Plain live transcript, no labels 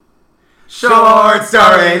Short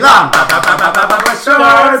story long. Short story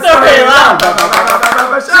long. Short story long.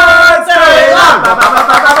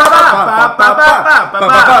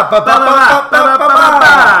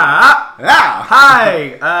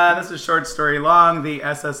 Hi, this is Short Story Long, the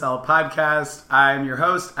SSL podcast. I'm your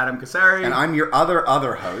host, Adam Kasari. And I'm your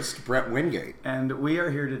other host, Brett Wingate. And we are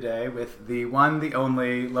here today with the one, the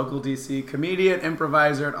only, local DC comedian,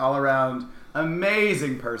 improviser, and all-around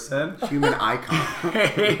amazing person. Human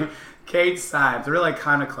icon. Kate Symes, a real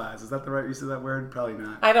iconoclast. Is that the right use of that word? Probably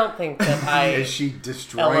not. I don't think that I... Is she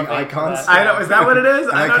destroying icons? I know. Is that what it is?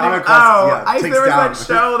 An iconoclast, there was that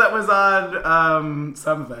show that was on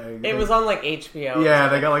something. It was on like HBO. Yeah,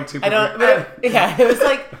 they got like two people. It was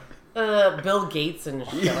like Bill Gates and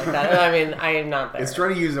shit like that. I mean, I am not there. It's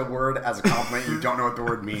trying to use a word as a compliment. You don't know what the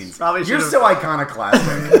word means. You're so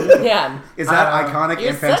iconoclastic. Yeah. Is that iconic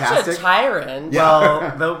and fantastic? You're such a tyrant.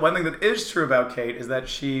 Well, the one thing that is true about Kate is that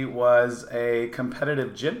she was a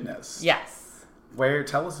competitive gymnast. Yes.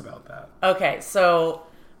 Tell us about that. Okay, so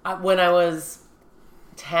when I was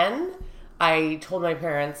 10, I told my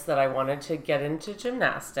parents that I wanted to get into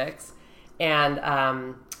gymnastics, and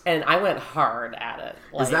I went hard at it.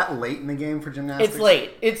 Is that late in the game for gymnastics? It's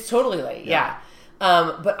late. It's totally late, yeah.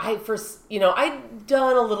 But I'd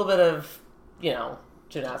done a little bit of,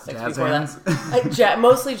 gymnastics jazz before hands? that.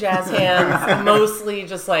 Mostly jazz hands, mostly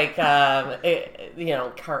just like,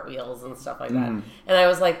 cartwheels and stuff like that. And I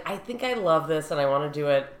was like, I think I love this and I want to do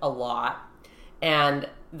it a lot. And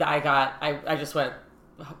I just went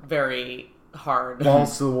very hard.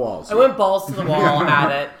 Balls to the walls. I went balls to the wall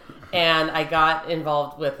at it. And I got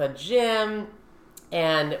involved with a gym.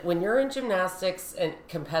 And when you're in gymnastics and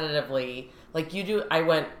competitively, like you do, I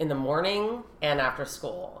went in the morning and after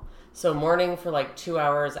school. So morning for like 2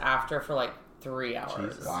 hours, after for like 3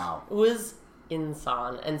 hours. Jesus. Wow. It was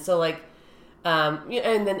insane. And so and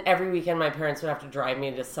then every weekend my parents would have to drive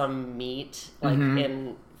me to some meet, like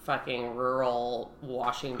in fucking rural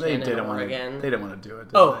Washington and Oregon. They didn't want to do it.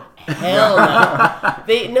 Hell no.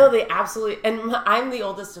 They absolutely. And I'm the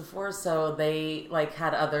oldest of four, so they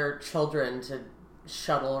had other children to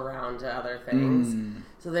shuttle around to other things.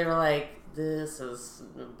 So they were like, "This is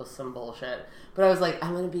some bullshit." But I was like,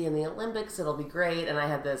 "I'm going to be in the Olympics. It'll be great." And I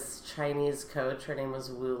had this Chinese coach. Her name was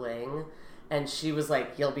Wu Ling. And she was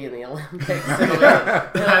like, "You'll be in the Olympics. It'll be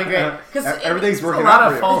great." Because everything's working. A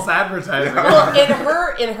lot of false advertising. Well,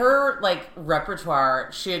 in her repertoire,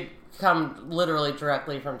 she had come literally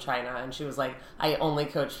directly from China, and she was like, "I only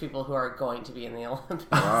coach people who are going to be in the Olympics."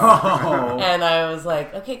 Oh. And I was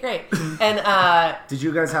like, "Okay, great." And did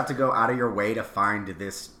you guys have to go out of your way to find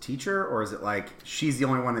this teacher, or is it like she's the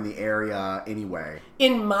only one in the area anyway?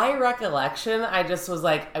 In my recollection, I just was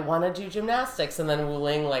like, I want to do gymnastics, and then Wu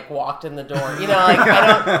Ling walked in the door.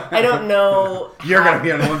 I don't know. You're gonna be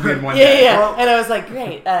an Olympian one day. Yeah. Well, and I was like,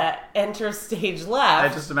 great. Enter stage left.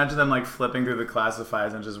 I just imagine them flipping through the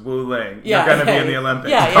classifieds and just Wu Ling. Yeah, You're gonna be in the Olympics.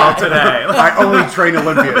 Yeah. Call today. I only train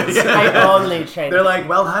Olympians. I only train. They're like,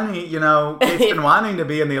 well, honey, Kate's been wanting to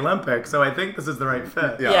be in the Olympics, so I think this is the right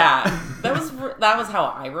fit. Yeah. That was how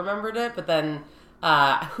I remembered it. But then,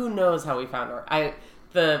 who knows how we found her?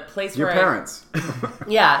 The place your where parents.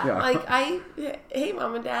 Hey,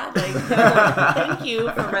 mom and dad, thank you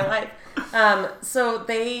for my life. So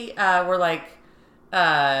they were like,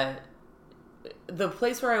 the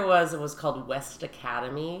place where I was, it was called West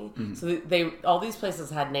Academy. Mm-hmm. So all these places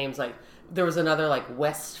had names there was another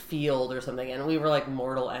Westfield or something, and we were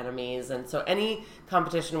mortal enemies. And so any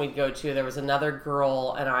competition we'd go to, there was another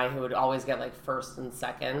girl and I who would always get first and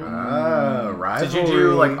second. Oh, right. Did you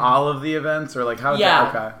do all of the events or how?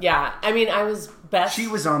 Okay. Yeah. I mean, I was best. She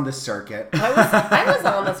was on the circuit. I was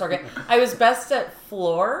on the circuit. I was best at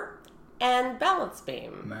floor and balance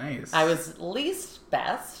beam. Nice. I was least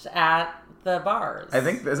best at the bars. I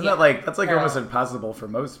think that's almost impossible for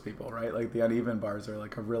most people, right? The uneven bars are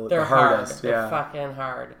they're hardest. Hard. They're fucking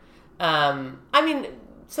hard. I mean,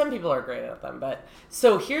 some people are great at them, but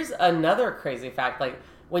so here's another crazy fact: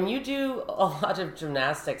 when you do a lot of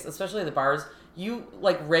gymnastics, especially the bars, you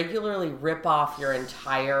regularly rip off your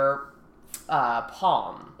entire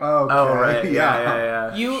palm. Okay. Oh, right. Yeah.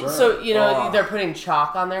 They're putting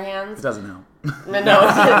chalk on their hands. It doesn't help. No,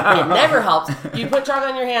 it never helps. You put chalk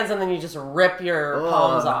on your hands and then you just rip your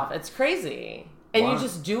palms off. It's crazy. And you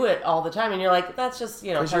just do it all the time, and you're like, that's just,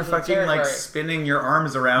 because you're fucking spinning your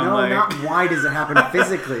arms around. No, not why does it happen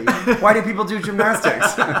physically? Why do people do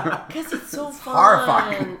gymnastics? Because it's so fun.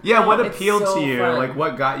 Horrifying. Yeah, what appealed to you? Fun.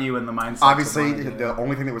 What got you in the mindset? Obviously, the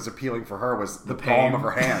only thing that was appealing for her was the palm of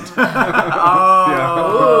her hand.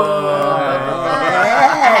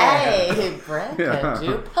 Hey, Brett can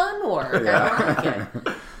do pun work. I like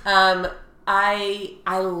it. I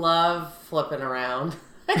love flipping around.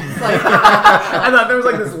 It's like, I thought there was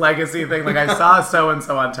like this legacy thing. Like I saw so and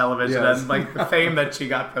so on television, and like the fame that she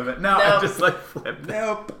got from it. No, I just like flipped.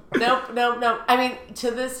 Nope. I mean,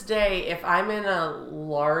 to this day, if I'm in a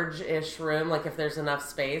large-ish room, like if there's enough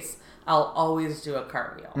space, I'll always do a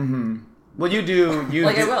cartwheel. Mm-hmm. Well, you do.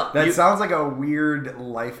 I will. That sounds like a weird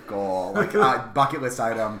life goal, like a bucket list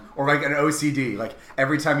item, or like an OCD. Like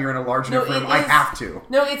every time you're in a large enough room, I have to.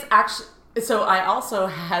 No, it's actually. So I also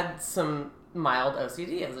had some mild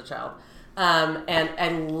OCD as a child,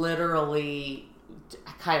 and literally,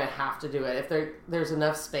 I kind of have to do it. If there's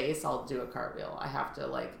enough space, I'll do a cartwheel. I have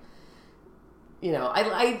to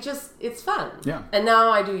I just, it's fun. Yeah. And now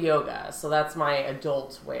I do yoga, so that's my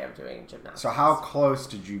adult way of doing gymnastics. So how close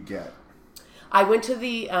did you get? I went to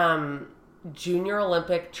the Junior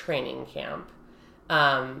Olympic training camp.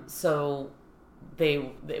 So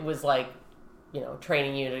it was like,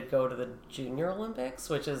 training you to go to the Junior Olympics,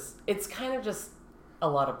 it's kind of just a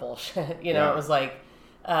lot of bullshit. It was like,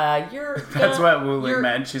 That's what Wu Ling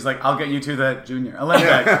meant. She's like, I'll get you to the Junior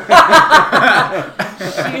Olympics.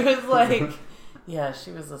 She was like, yeah, she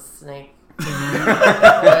was a snake.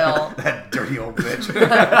 Well, that dirty old bitch.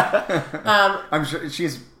 I'm sure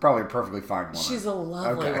she's probably a perfectly fine woman. She's a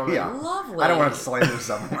lovely woman. Yeah. Lovely. I don't want to slander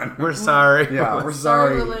someone. We're sorry. Yeah, we're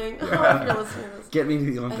sorry. Wu-Ling. Oh, if you're listening to this. Get me to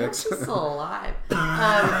the I hope Olympics. she's still alive.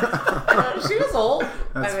 She was old.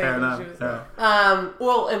 That's fair enough. She was,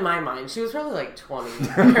 well, in my mind, she was probably like 20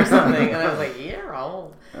 or something, and I was like, "You're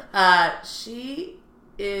old." She,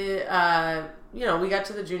 we got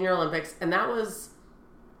to the Junior Olympics, and that was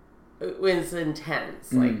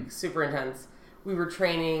intense, like super intense. We were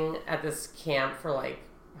training at this camp for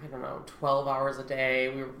 12 hours a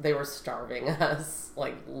day. They were starving us,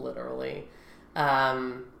 like literally.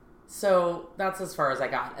 So that's as far as I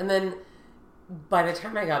got. And then by the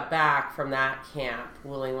time I got back from that camp,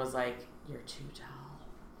 Wu-Ling was like, "You're too tall."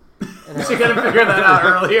 And She could have figured that out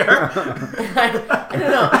earlier. I don't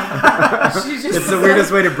know. She just It's the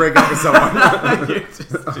weirdest way to break up with someone.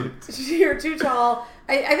 You're too tall.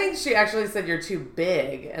 I think she actually said you're too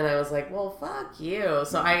big, and I was like, well, fuck you.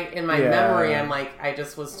 So in my memory, I'm like, I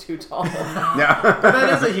just was too tall. Yeah. But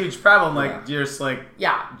that is a huge problem. Like, you're just like,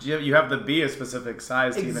 yeah. You have to be a specific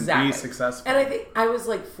size to even be successful. And I think I was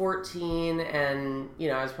like 14, and,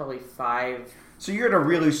 I was probably 5. So you're in a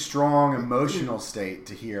really strong emotional state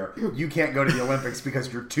to hear you can't go to the Olympics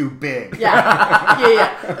because you're too big. Yeah.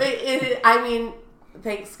 I mean,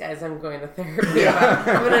 thanks, guys. I'm going to therapy. Yeah.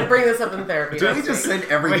 I'm going to bring this up in therapy. Do we just send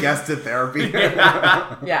every guest to therapy?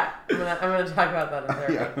 Yeah. I'm going to talk about that in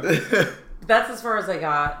therapy. Yeah. That's as far as I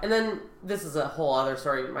got. And then this is a whole other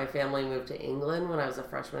story. My family moved to England when I was a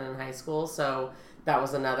freshman in high school. So that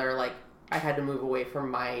was another, I had to move away from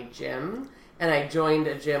my gym. And I joined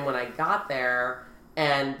a gym when I got there,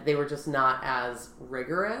 and they were just not as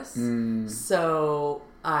rigorous. So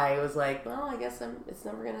I was like, well, I guess it's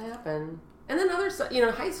never going to happen. And then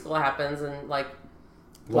high school happens, and life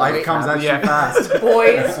comes at you fast.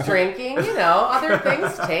 Boys drinking, other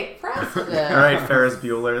things take precedent. All right, Ferris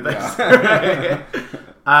Bueller. Yeah.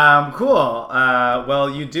 Cool.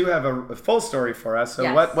 Well, you do have a full story for us. So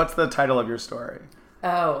yes. What's the title of your story?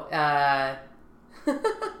 Oh,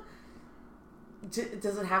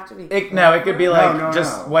 does it have to be? It could be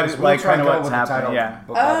what's happening. Yeah.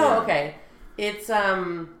 Okay. It's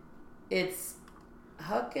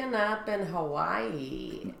hooking up in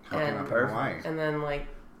Hawaii, and then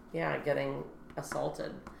getting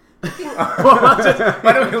assaulted. Why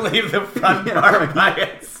don't we leave the fun part by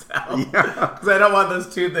itself? Because I don't want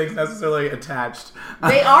those two things necessarily attached.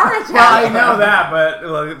 They are attached. Well, I know that, but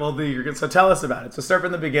you're good. So tell us about it. So start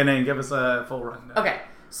from the beginning. Give us a full rundown. Okay.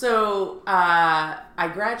 So I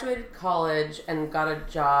graduated college and got a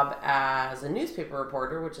job as a newspaper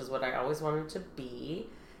reporter, which is what I always wanted to be.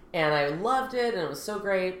 And I loved it, and it was so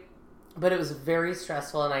great. But it was very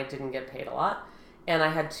stressful, and I didn't get paid a lot. And I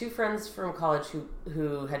had 2 friends from college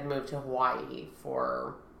who had moved to Hawaii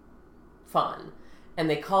for fun. And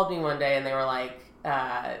they called me one day, and they were like,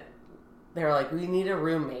 we need a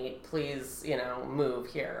roommate. Please, move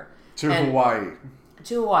here. Hawaii.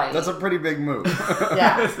 To Hawaii. That's a pretty big move.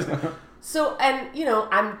 Yeah. So, and,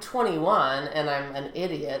 I'm 21, and I'm an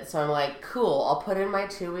idiot, so I'm like, cool, I'll put in my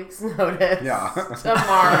 2 weeks notice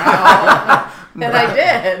tomorrow. And I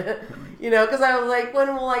did. Because I was like,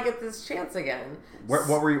 when will I get this chance again? What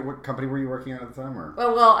company were you working at the time? Or?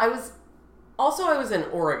 Well, I was in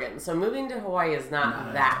Oregon, so moving to Hawaii is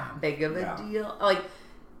not that big of a deal.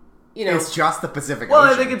 It's just the Pacific Well,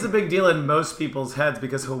 Ocean. I think it's a big deal in most people's heads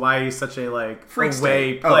because Hawaii is such a freak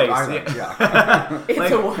away state. place. Yeah. It's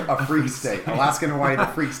a freak state. Alaska and Hawaii, the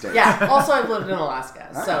freak state. Yeah. Also, I've lived in Alaska,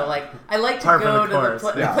 so I like to go to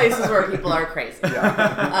the places where people are crazy.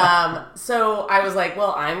 Yeah. So I was like,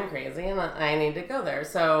 well, I'm crazy and I need to go there.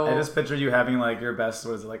 So I just pictured you having your best.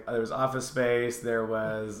 What is it there was Office Space. There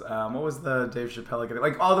was what was the Dave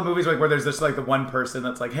Chappelle all the movies where there's just the one person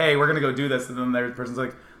that's like, hey, we're gonna go do this, and then there's person's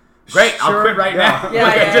like, great, sure, I'll quit right now.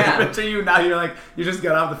 Yeah, just picture you now. You just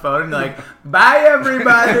get off the phone and you're like, bye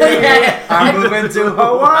everybody. I'm moving to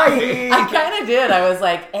Hawaii. I kind of did. I was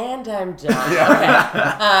like, and I'm done.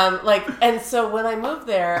 Yeah. Okay. And so when I moved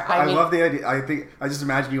there, I love the idea. I just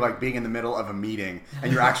imagine you being in the middle of a meeting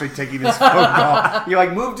and you're actually taking this phone call. You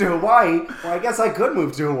move to Hawaii. Well, I guess I could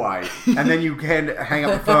move to Hawaii. And then you can hang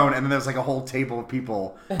up the phone, and then there's a whole table of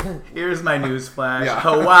people. Here's my news flash. Yeah.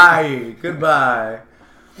 Hawaii. Goodbye.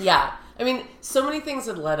 Yeah. I mean, so many things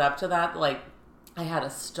had led up to that. I had a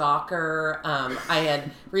stalker. I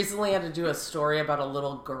had recently had to do a story about a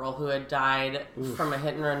little girl who had died from a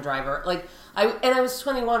hit and run driver. I was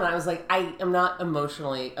 21 and I was like, I am not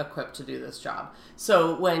emotionally equipped to do this job.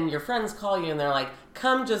 So when your friends call you and they're like,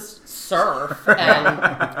 come just surf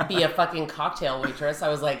and be a fucking cocktail waitress, I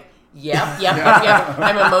was like, Yep.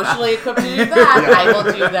 I'm emotionally equipped to do that. I will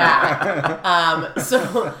do that.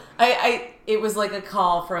 So it was like a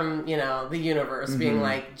call from, the universe being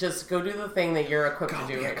like, just go do the thing that you're equipped to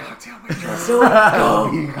do right now. Cocktail waitress. So go.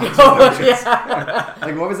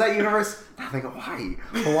 Yeah. What was that universe? Hawaii.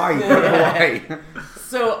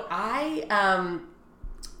 So I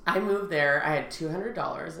moved there. I had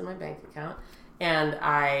 $200 in my bank account. And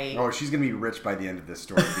she's going to be rich by the end of this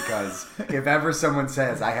story, because if ever someone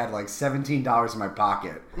says I had $17 in my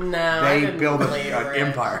pocket, they build an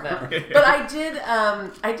empire. No. But I did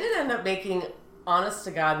end up making, honest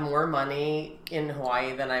to God, more money in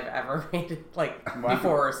Hawaii than I've ever made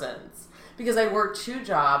before or since. Because I worked 2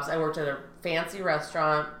 jobs. I worked at a fancy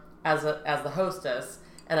restaurant as the hostess,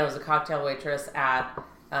 and I was a cocktail waitress at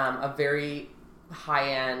a very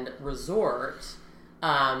high-end resort.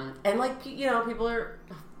 And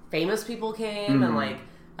famous people came and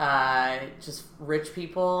just rich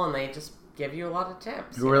people, and they just give you a lot of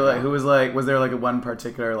tips. Was there a one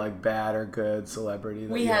particular bad or good celebrity?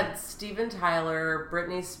 We had Steven Tyler,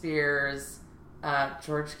 Britney Spears,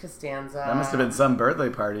 George Costanza. That must have been some birthday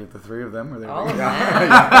party if the 3 of them were there. All of them.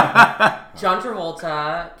 John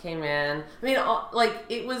Travolta came in. I mean,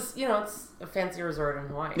 it was, it's a fancy resort in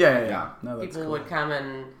Hawaii. Yeah. No, that's people cool. would come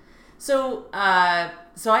and... So I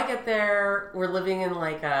get there. We're living in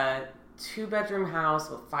a 2-bedroom house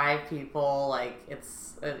with 5 people.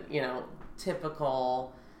 It's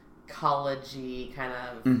typical college-y kind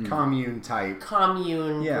of commune type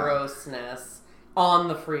grossness on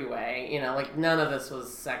the freeway. None of this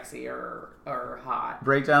was sexy or hot.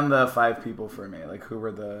 Break down the 5 people for me. Who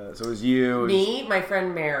were so it was you, me, my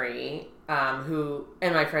friend Mary, and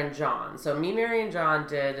my friend John. So me, Mary, and John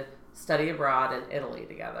did study abroad in Italy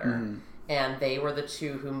together, and they were the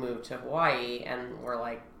 2 who moved to Hawaii and were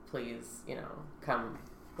like, please, come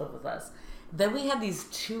live with us. Then we had these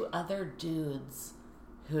 2 other dudes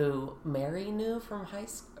who Mary knew from high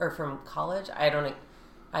school or from college. I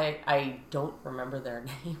don't remember their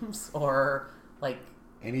names or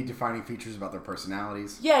any defining features about their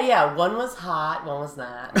personalities. Yeah. One was hot, one was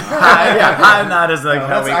not. I'm not as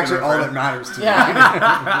that's actually all that matters to me.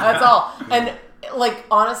 That's all. And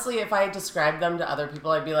honestly, if I described them to other people,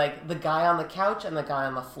 I'd be like, the guy on the couch and the guy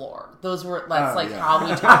on the floor. That's how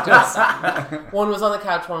we talked about them. One was on the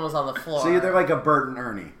couch, one was on the floor. So they're like a Bert and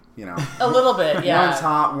Ernie, A little bit, yeah. One's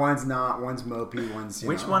hot, one's not, one's mopey, one's,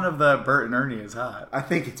 Which one of the Bert and Ernie is hot? I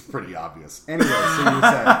think it's pretty obvious. Anyway, so you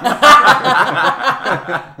said.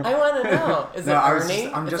 I want to know. Is it Ernie?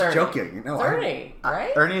 I'm just joking. No, it's Ernie,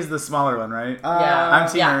 right? Ernie's the smaller one, right? Yeah. I'm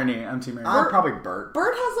Team Ernie. I'm probably Bert.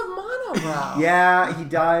 Bert has a monobrow. Yeah, he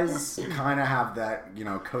does kind of have that,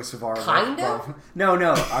 Kosovar look. Kind of? No,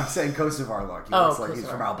 I'm saying Kosovar look. He looks like he's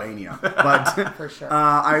from Albania. But for sure.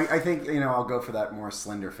 I think, I'll go for that more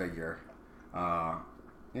slender figure. You know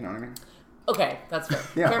what I mean? Okay, that's fair.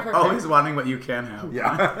 Yeah. Fair. Always wanting what you can have.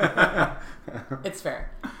 Yeah. It's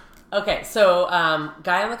fair. Okay, so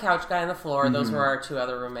guy on the couch, guy on the floor. Those were our 2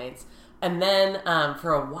 other roommates. And then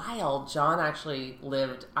for a while, John actually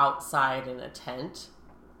lived outside in a tent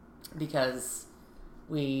because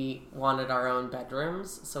we wanted our own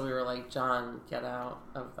bedrooms. So we were like, John, get out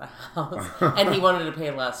of the house. And he wanted to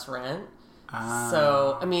pay less rent.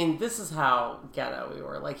 So, I mean, this is how ghetto we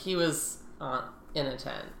were. He was in a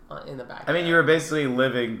tent in the back. I mean, you were basically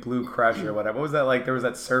living Blue Crush or whatever. What was that like? There was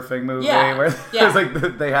that surfing movie where it was like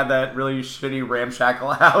they had that really shitty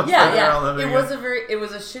ramshackle house. It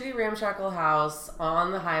was a shitty ramshackle house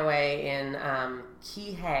on the highway in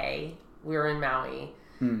Kihei. We were in Maui,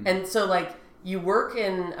 and so like you work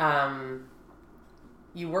in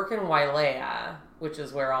Wailea, which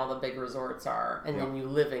is where all the big resorts are, and then you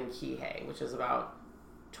live in Kihei, which is about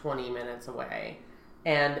 20 minutes away,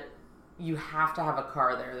 and you have to have a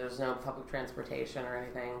car there. There's no public transportation or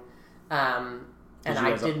anything. And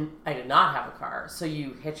I did not have a car. So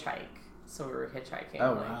you hitchhike. So we were hitchhiking.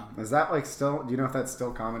 Oh, wow. Is that like still, do you know if that's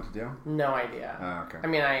still common to do? No idea. Oh, okay. I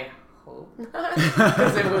mean, I hope not.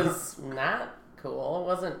 Because it was not cool. It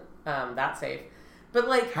wasn't that safe. But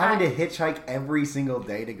like having to hitchhike every single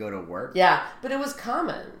day to go to work. Yeah, but it was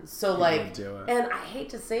common. So like, do it. and I hate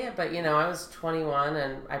to say it, but I was 21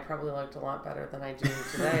 and I probably looked a lot better than I do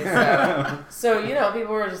today. So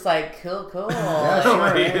people were just like, cool. Yeah,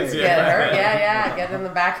 sure. Get in the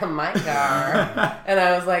back of my car. And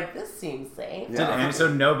I was like, this seems safe. Yeah. So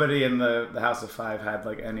nobody in the House of Five had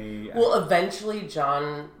like any. Well, eventually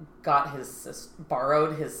John got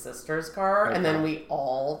borrowed his sister's car, and then we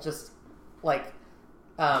all just like.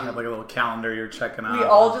 You have like a little calendar you're checking out. We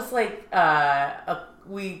all just like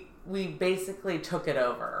we basically took it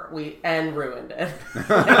over. And ruined it.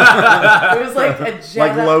 It was like a Jedi.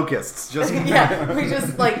 Like locusts. Just yeah. We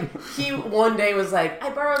just like he one day was like,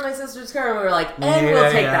 I borrowed my sister's car, and we were like,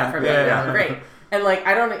 we'll take that from you. Yeah. Great. And like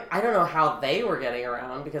I don't know how they were getting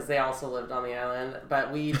around because they also lived on the island,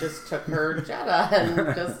 but we just took her Jetta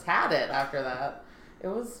and just had it after that. It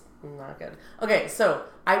was not good. Okay, so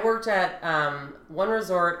I worked at one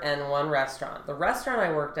resort and one restaurant. The restaurant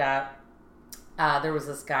I worked at, there was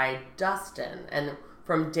this guy, Dustin, and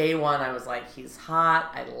from day one I was like, he's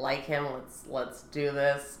hot, I like him, let's do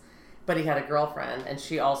this. But he had a girlfriend, and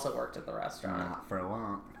she also worked at the restaurant. Not for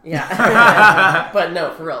long. Yeah. But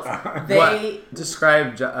no, for real.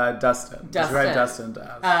 Describe Dustin. Describe Dustin to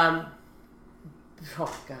us.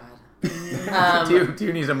 Oh, God. Do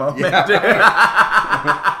you need a moment?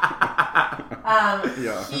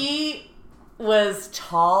 He was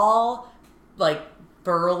tall, like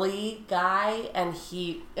burly guy, and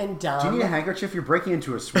dumb. Do you need a handkerchief? You're breaking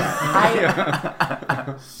into a sweat.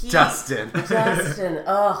 Dustin,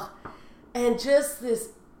 ugh, and just this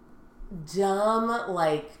dumb,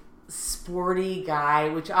 like sporty guy,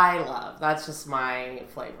 which I love. That's just my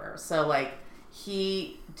flavor. So like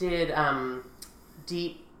he did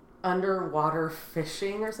deep underwater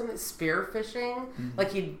fishing or something, spear fishing. Mm-hmm.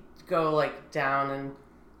 Like he'd go like down and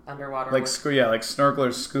underwater, like like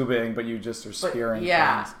snorkelers scubaing, but you just are spearing.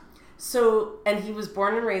 Yeah. Things. So, and he was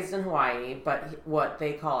born and raised in Hawaii, but what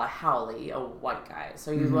they call a haole, a white guy.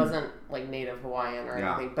 So he wasn't like native Hawaiian or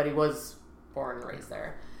anything, but he was born and raised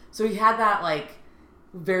there. So he had that like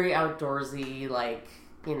very outdoorsy, like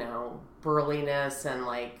burliness and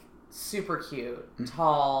like super cute,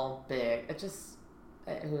 tall, big.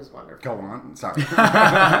 It was wonderful. Go on. Sorry.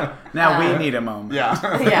 Now we need a moment. Yeah.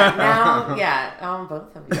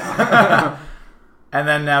 Both of you. And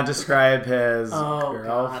then now describe his girlfriend.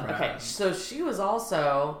 God. Okay, so she was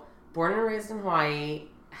also born and raised in Hawaii,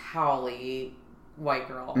 haole, white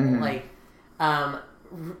girl. Like,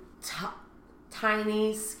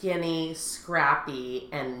 tiny, skinny, scrappy,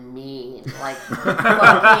 and mean. Like,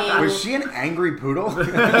 fucking... Was she an angry poodle?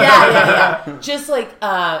 Yeah. Just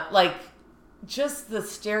just the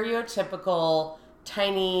stereotypical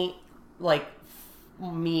tiny, like,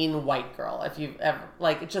 mean white girl. If you've ever,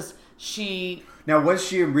 like, she... Now, was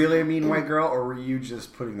she really a mean white girl, or were you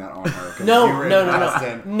just putting that on her?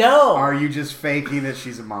 No. Are you just faking that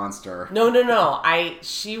she's a monster? No.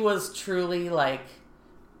 She was truly, like,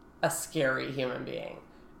 a scary human being.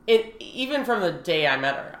 Even from the day I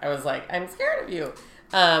met her, I was like, I'm scared of you.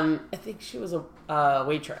 I think she was a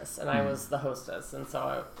waitress, and I was the hostess, and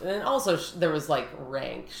also there was like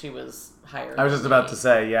rank. She was higher. I was just about to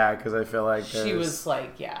say, because I feel like she was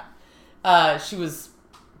like,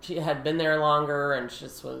 she had been there longer, and she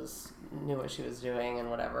just knew what she was doing and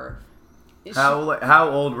whatever. How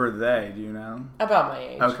old were they? Do you know? About my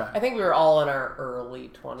age. Okay. I think we were all in our early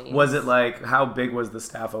 20s. Was it like, how big was the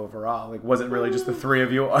staff overall? Like, was it really just the three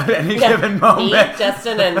of you at any given moment? Me,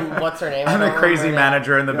 Justin, and what's her name? And the crazy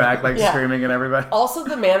manager in the back, like screaming at everybody. Also,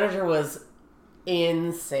 the manager was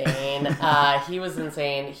insane. He was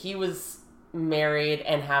insane. He was married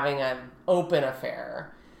and having an open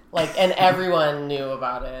affair. Like, and everyone knew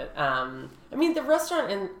about it. I mean, the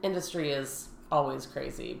restaurant industry is always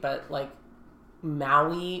crazy, but like,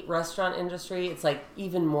 Maui restaurant industry, it's like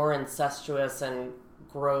even more incestuous and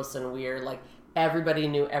gross and weird. Like everybody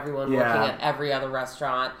knew everyone working at every other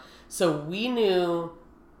restaurant. So we knew,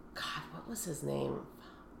 God, what was his name?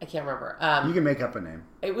 I can't remember. You can make up a name.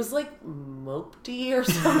 It was like Mopty or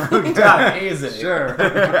something. Amazing. Sure.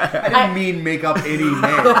 I didn't mean make up any name.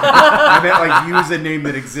 I meant like use a name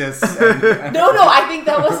that exists. No, I think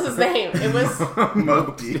that was his name. It was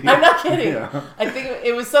Mopty. I'm not kidding. Yeah. I think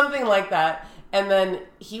it was something like that. And then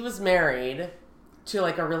he was married to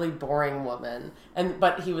like a really boring woman,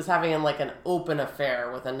 but he was having like an open affair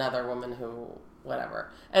with another woman who whatever,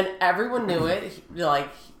 and everyone knew it. He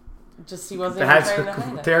wasn't even trying to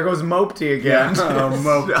hide it. There goes Mopty again. Yeah. Oh,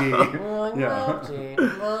 Mopty. We're like,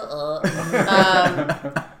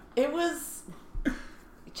 Mopty. It was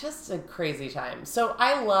just a crazy time. So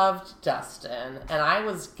I loved Dustin, and I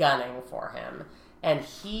was gunning for him, and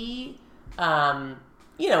he,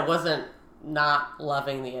 wasn't not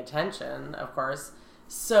loving the attention, of course.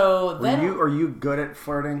 So then, are you good at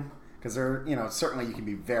flirting? Because certainly you can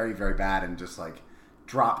be very, very bad and just like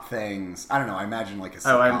drop things. I don't know. I imagine like a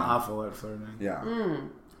sitcom. Oh, I'm awful at flirting. Yeah.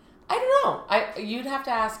 I don't know. You'd have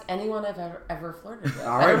to ask anyone I've ever flirted with.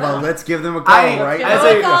 All right. Well, let's give them a call, right?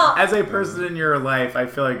 As a person in your life, I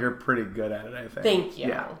feel like you're pretty good at it. I think. Thank you.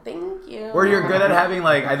 Yeah. Thank you. Or you're good at having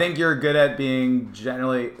I think you're good at being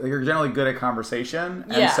generally good at conversation,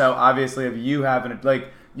 and so obviously if you haven't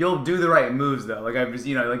you'll do the right moves though. Like I'm just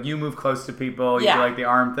you move close to people. You do like the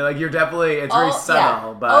arm thing. Like you're definitely very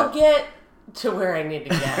subtle. But I'll get to where I need to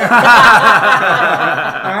get.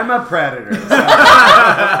 I'm a predator. So.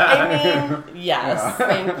 I mean, yes.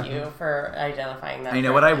 Thank you for identifying that. I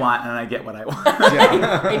know what I want, and I get what I want.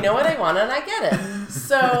 I know what I want, and I get it.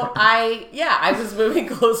 So I was moving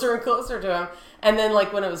closer and closer to him, and then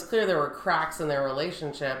when it was clear there were cracks in their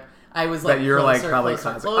relationship, I was that you're closer, probably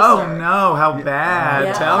closer. Oh no, how bad!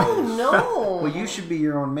 Yeah. Tell me. Oh no. Well, you should be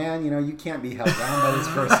your own man. You can't be held down by this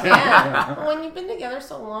person. Yeah. When you've been together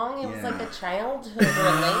so long, it was like a childhood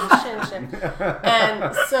relationship.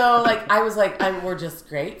 And so, I was like, we're just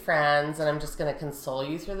great friends, and I'm just going to console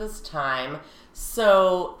you through this time.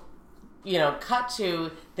 So, cut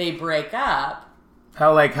to, they break up.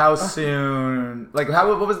 How soon?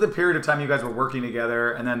 What was the period of time you guys were working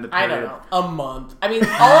together, and then the period? I don't know, a month. I mean,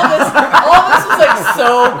 all of this was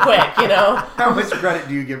so quick, How much credit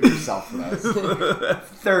do you give yourself for this?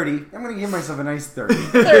 30. I'm going to give myself a nice 30.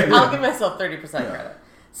 I'll give myself 30% credit.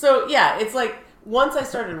 So it's once I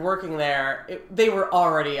started working there, they were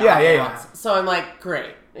already on the box. So I'm like,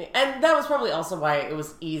 great. And that was probably also why it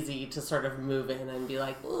was easy to sort of move in and be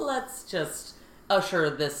like, let's just usher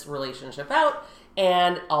this relationship out.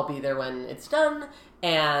 And I'll be there when it's done.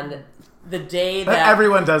 And the day that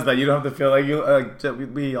everyone does that, you don't have to feel like you.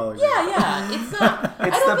 We all. Agree. Yeah. It's not.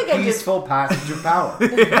 It's the peaceful passage of power.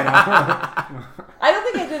 I don't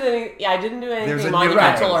think I did any. Yeah, I didn't do anything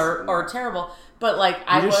monumental or terrible. But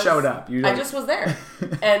I just showed up. I just was there.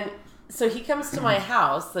 And so he comes to my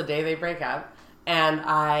house the day they break up, and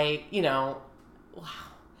wow.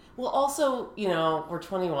 Well, also, we're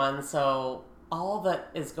 21, so all that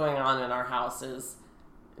is going on in our house is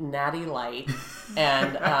Natty Light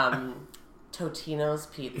and Totino's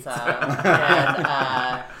pizza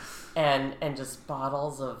and just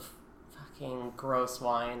bottles of fucking gross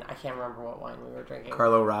wine. I can't remember what wine we were drinking.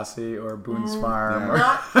 Carlo Rossi or Boone's Farm.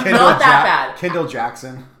 Yeah. Not that bad. Kendall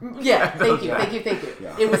Jackson. Yeah, thank you.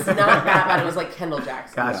 Yeah. It was not that bad. It was Kendall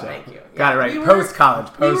Jackson. Gotcha. Thank you. Yeah. Got it right. Post-college.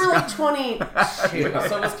 We were 22,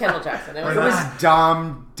 so it was Kendall Jackson. It was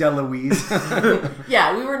Dom DeLuise.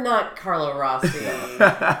 Yeah, we were not Carlo Rossi.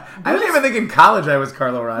 I didn't even think in college I was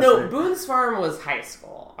Carlo Rossi. No, Boone's Farm was high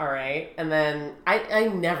school, all right? And then I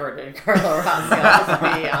never did Carlo Rossi, I'll just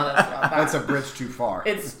be honest about that. That's a bridge too far.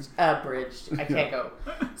 It's a bridge. I can't go.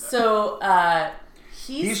 So,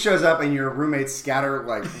 he shows up and your roommates scatter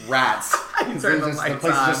like rats. The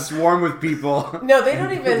place just swarm with people. No, they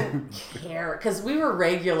don't even care because we were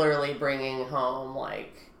regularly bringing home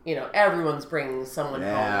everyone's bringing someone home.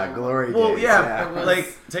 Yeah, glory days. Well, yeah.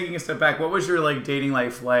 Taking a step back, what was your dating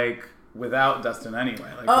life like without Dustin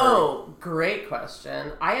anyway? Great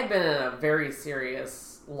question. I had been in a very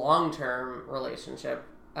serious long-term relationship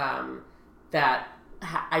that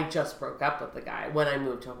I just broke up with the guy when I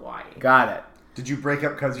moved to Hawaii. Got it. Did you break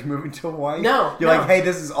up because you're moving to Hawaii? No. You're like, hey,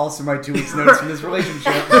 this is also my 2 weeks notice from this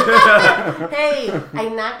relationship. Hey,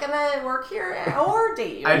 I'm not going to work here or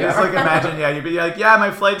date you. I just imagine, you'd be like, yeah, my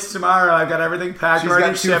flight's tomorrow. I've got everything packed. She's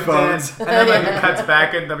already got 2 shipped phones. in. And then it cuts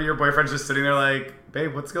back and your boyfriend's just sitting there like,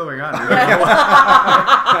 babe, what's going on? Are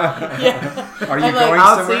you going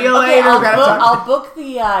I'll somewhere? see you later. I'll book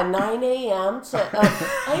the 9 a.m. to...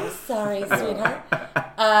 I'm sorry, sweetheart.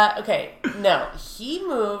 Okay, no. He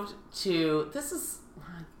moved to... This is...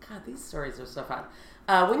 God, these stories are so fun.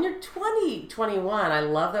 When you're 20, 21, I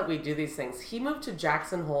love that we do these things. He moved to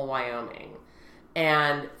Jackson Hole, Wyoming.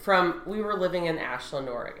 And we were living in Ashland,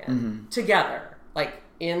 Oregon, together, like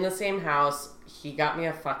in the same house. He got me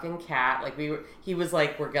a fucking cat. Like he was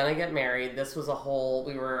like, we're gonna get married. This was a whole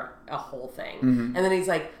thing. And then he's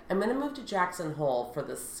like, I'm gonna move to Jackson Hole for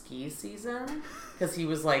the ski season because he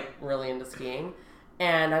was like really into skiing.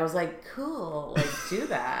 And I was like, cool, like do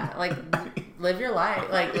that, like live your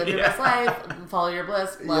life, like live your best life, follow your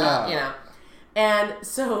bliss, blah, you know. And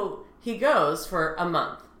so he goes for a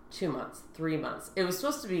month. 2 months, 3 months. It was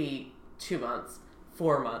supposed to be 2 months,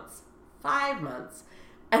 4 months, 5 months.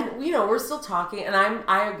 And, you know, we're still talking, and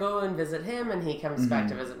I go and visit him, and he comes back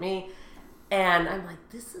to visit me. And I'm like,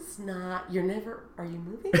 this is not, are you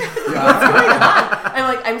moving? What's going on?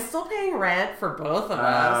 I'm like, I'm still paying rent for both of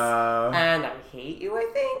us, and I hate you, I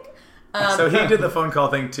think. So he did the phone call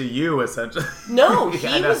thing to you, essentially. No,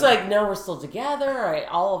 he was like, no, we're still together,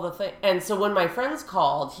 all of the things. And so when my friends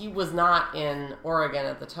called, he was not in Oregon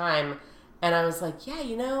at the time. And I was like, yeah,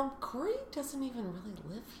 you know, Corey doesn't even really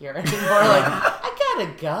live here anymore. Like, I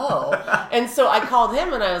gotta go. And so I called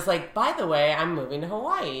him and I was like, by the way, I'm moving to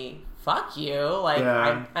Hawaii. Fuck you. Like,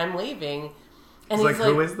 I'm leaving. And he's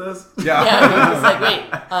like, who is this? Yeah, he's like, wait,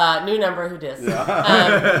 new number, who dis?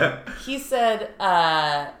 Yeah. He said,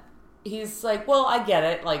 he's like, well, I get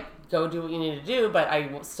it. Like, go do what you need to do, but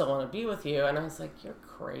I still want to be with you. And I was like, you're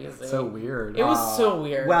crazy. That's so weird. It was so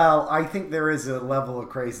weird. Well, I think there is a level of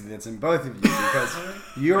crazy that's in both of you because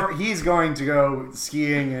he's going to go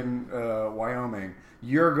skiing in Wyoming.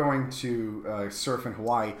 You're going to surf in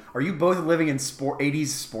Hawaii. Are you both living in 80s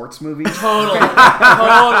sports movies? Totally.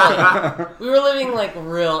 We were living like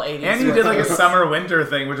real 80s. And you did like a summer-winter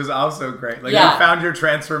thing, which is also great. Like you found your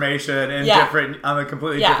transformation in on a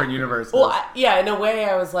completely different universe. Well, in a way,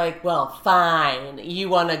 I was like, well, fine. You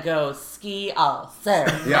want to go ski? I'll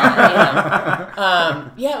surf.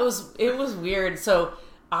 It was weird. So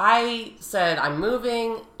I said, I'm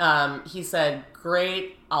moving. He said,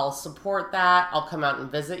 great. I'll support that. I'll come out and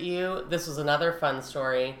visit you. This was another fun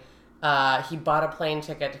story. He bought a plane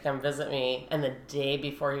ticket to come visit me, and the day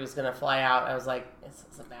before he was going to fly out, I was like, this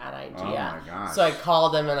is a bad idea. Oh my gosh. So I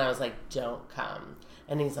called him, and I was like, don't come.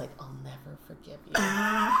 And he's like, I'll never forgive you.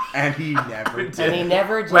 And he never did. And he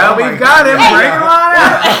never did. Well, we've got him. Bring him on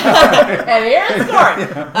out. And here's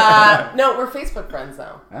Corey. No, we're Facebook friends,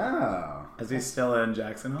 though. Oh. Is he still in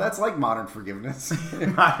Jackson Hole? That's like modern forgiveness.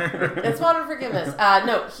 It's modern forgiveness.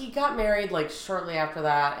 No, he got married like shortly after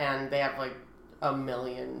that, and they have like 1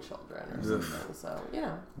 million children or something. So, you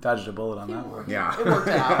know. Dodged a bullet on that one. Yeah. It worked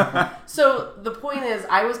out. So the point is,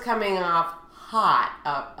 I was coming off hot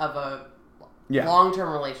of a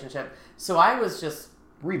long-term relationship. So I was just...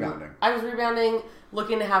 Rebounding. I was rebounding,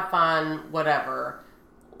 looking to have fun, whatever.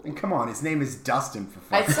 And come on, his name is Dustin for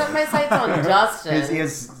fuck's sake. I set my sights on Dustin. He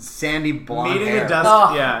has sandy blonde Meeting hair. a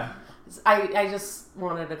Dustin, yeah. I just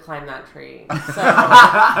wanted to climb that tree. So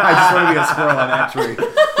I just want to be a squirrel on that tree.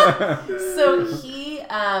 So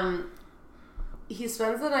he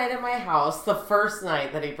spends the night at my house, the first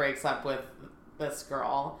night that he breaks up with this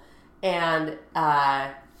girl. And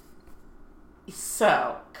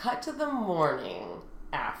so, cut to the morning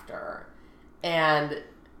after, and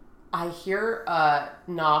I hear a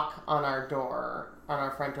knock on our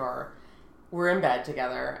front door. We're in bed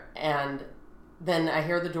together, and then I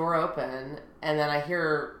hear the door open, and then I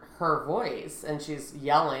hear her voice, and she's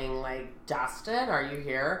yelling, like, Dustin, are you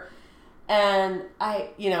here? And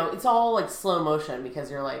it's all like slow motion because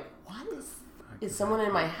you're like, what is someone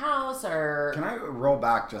in my house? Or can I roll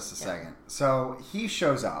back just a second? So he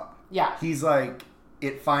shows up. Yeah. He's like,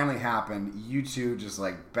 it finally happened. You two just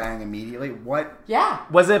like bang immediately. What? Yeah.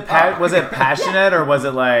 Was it passionate or was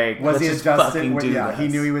it like, was he just Dustin? fucking do this? He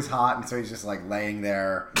knew he was hot, and so he's just like laying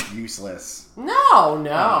there, useless.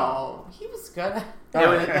 No. He was good.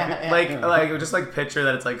 Just like picture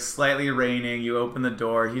that it's like slightly raining. You open the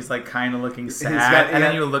door. He's like kind of looking sad, and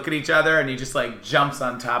then you look at each other, and he just like jumps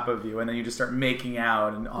on top of you, and then you just start making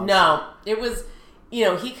out. And no, it was.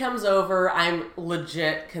 He comes over. I'm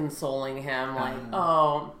legit consoling him, like,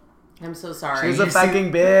 oh, I'm so sorry. She's a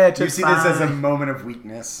fucking bitch. You see this as a moment of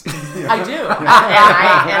weakness. I do, and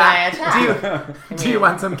I attack. Do you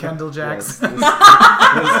want some Kendall Jacks?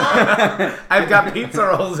 I've got pizza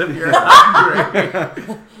rolls if you're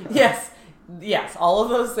hungry. Yes, all of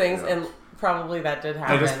those things, and probably that did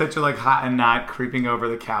happen. I just picture like Hot and Not creeping over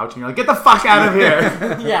the couch, and you're like, "Get the fuck out of here!"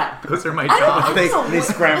 Yeah, those are my dogs. They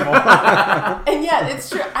scramble. And yeah, it's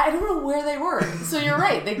true. I don't know where they were. So you're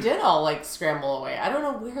right. They did all like scramble away. I don't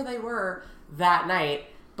know where they were that night,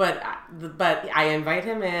 but I invite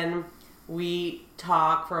him in. We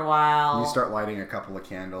talk for a while. You start lighting a couple of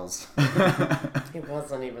candles. It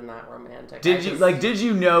wasn't even that romantic. Did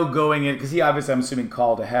you know going in, because he obviously, I'm assuming,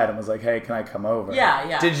 called ahead and was like, hey, can I come over?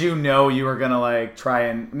 Yeah. Did you know you were gonna like try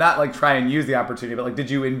and use the opportunity, but like did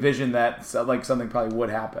you envision that like something probably would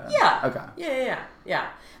happen? Yeah. Okay. Yeah.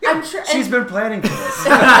 I'm sure She's been planning for this.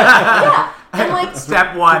 Yeah. And like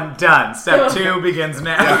Step 1 done. Step 2 begins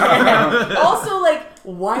now. Also, like,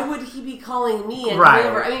 why would he be calling me and coming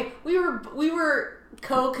over? I mean, we were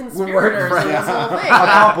co-conspirators in this whole thing.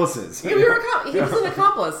 Accomplices. He was an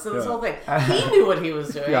accomplice to this whole thing. He knew what he was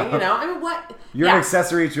doing, you know? I mean, what? You're an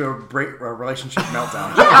accessory to a relationship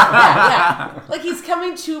meltdown. Yeah. Like, he's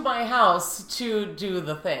coming to my house to do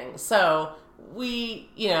the thing. So, we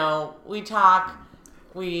talk.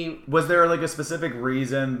 Was there like a specific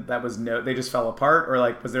reason that was they just fell apart, or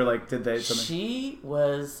like was there like did they something? She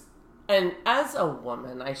was, and as a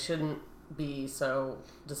woman, I shouldn't be so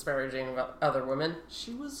disparaging about other women.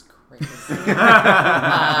 She was crazy.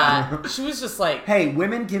 She was just like, hey,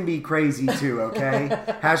 women can be crazy too, okay?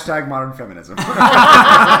 # modern feminism. Oh,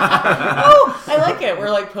 I like it.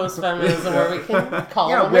 We're like post-feminism where we can call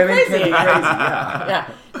women crazy. Can be crazy. Yeah.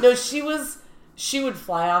 No, she would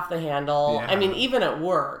fly off the handle. Yeah. I mean, even at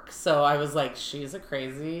work. So I was like, she's a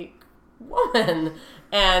crazy woman.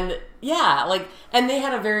 And and they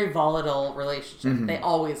had a very volatile relationship. Mm-hmm. They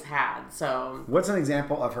always had. So what's an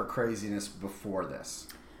example of her craziness before this?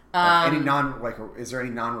 Is there any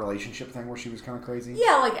non-relationship thing where she was kind of crazy?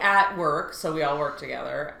 Yeah, like at work. So we all work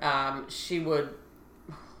together. She would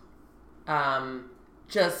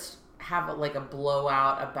just have like a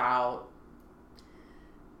blowout about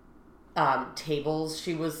tables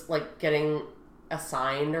she was like getting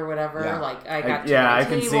assigned or whatever. Yeah. Like I got I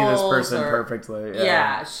can see this person perfectly.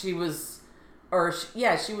 Yeah, she was,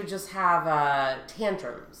 she would just have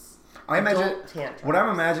tantrums. I imagine tantrums. What I'm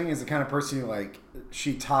imagining is the kind of person who like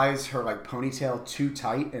she ties her like ponytail too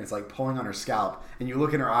tight and it's like pulling on her scalp, and you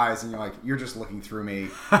look in her eyes and you're like, you're just looking through me.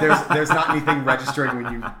 There's not anything registering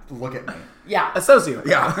when you look at me. Yeah, a socio.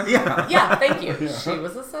 Yeah. Thank you. Yeah. She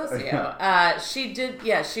was a socio. She did.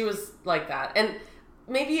 Yeah, she was like that, and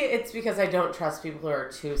maybe it's because I don't trust people who are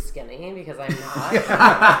too skinny, because I'm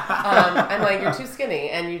not. I'm like, you're too skinny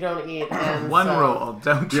and you don't eat. And one rule,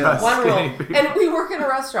 don't trust skinny people. And we work in a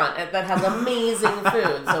restaurant that has amazing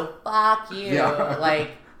food, so fuck you. Yeah.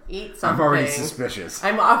 Like, eat something. I'm already suspicious.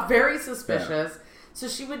 I'm very suspicious. Yeah. So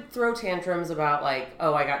she would throw tantrums about like,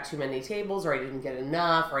 oh, I got too many tables, or I didn't get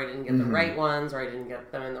enough, or I didn't get the right ones, or I didn't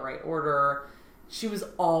get them in the right order. She was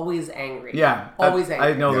always angry. Yeah. Always angry.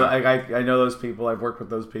 I know I know those people. I've worked with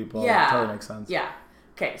those people. Yeah. It totally makes sense. Yeah.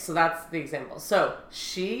 Okay, so that's the example. So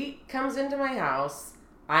she comes into my house.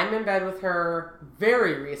 I'm in bed with her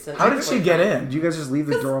very recently. How did she get in? Did you guys just leave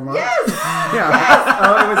the door unlocked? Yes! Yeah.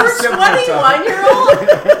 Oh, it was We're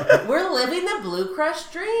 21-year-old. We're living the Blue Crush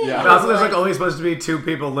dream. Yeah. Also, there's like only supposed to be 2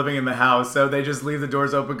 people living in the house, so they just leave the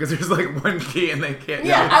doors open because there's like 1 key and they can't.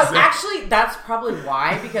 Yeah, actually, that's probably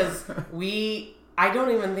why, because I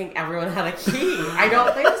don't even think everyone had a key. I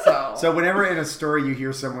don't think so. So whenever in a story you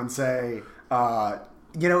hear someone say,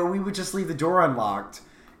 we would just leave the door unlocked,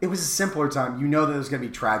 it was a simpler time. You know that there's going to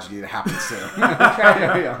be tragedy that happens soon.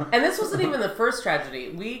 Tragedy. Yeah. And this wasn't even the first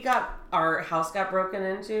tragedy. Our house got broken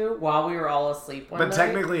into while we were all asleep one night. But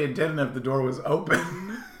technically it didn't if the door was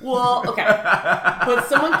open. Well, okay. But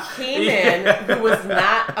someone came in who was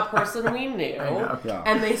not a person we knew.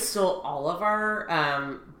 And they stole all of our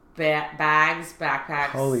bags,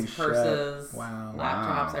 backpacks, purses,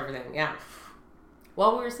 laptops, everything. Yeah.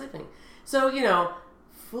 While we were sleeping. So,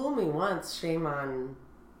 fool me once, shame on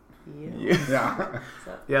you. Yeah.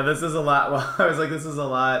 Yeah, this is a lot. Well, I was like,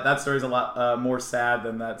 that story's a lot more sad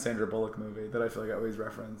than that Sandra Bullock movie that I feel like I always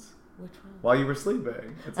reference. Which one? While You Were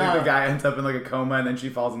Sleeping. It's like the guy ends up in like a coma and then she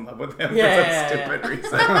falls in love with him for some stupid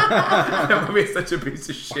reason. That movie is such a piece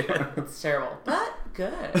of shit. It's terrible. But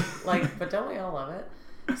good. But don't we all love it?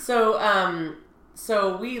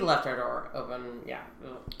 So we left our door open. Yeah.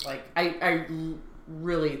 I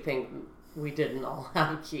really think we didn't all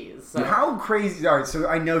have keys. So. How crazy? All right, so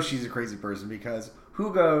I know she's a crazy person because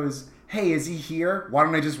who goes, hey, is he here? Why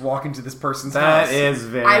don't I just walk into this person's house? That is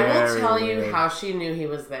very I will tell you how she knew he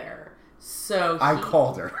was there. So I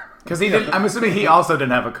called her. Because he didn't. I'm assuming he also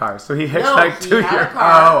didn't have a car, so he hitchhiked to your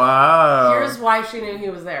car. Oh. Here's why she knew he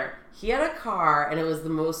was there. He had a car, and it was the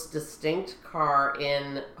most distinct car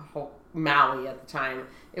in Maui at the time.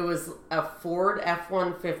 It was a Ford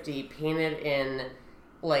F-150 painted in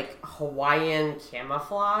like Hawaiian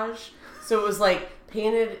camouflage. So it was like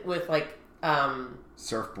painted with like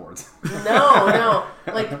surfboards. No,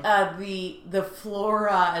 like the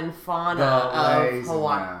flora and fauna of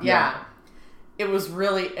Hawaii. Yeah. it was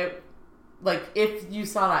really like if you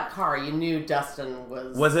saw that car, you knew Dustin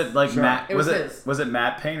was. Was it like matte? It was his. Was it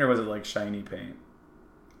matte paint or was it like shiny paint?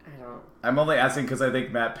 I don't. I'm only asking because I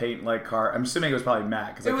think matte paint like car. I'm assuming it was probably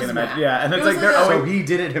matte because I can't imagine. Matte. Yeah, and it's like they're always. So he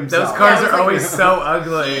did it himself. Those cars are like always so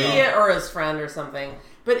ugly. He or his friend or something.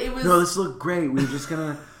 But it was. No, this looked great. We're just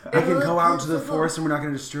gonna. I can go out into the forest and we're not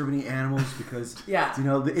gonna disturb any animals because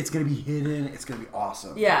it's gonna be hidden. It's gonna be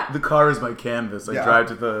awesome. Yeah. The car is my canvas. I drive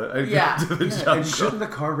to the to the jungle. And shouldn't the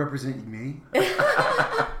car represent me?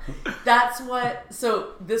 That's what.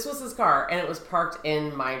 So this was his car, and it was parked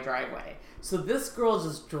in my driveway. So this girl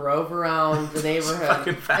just drove around the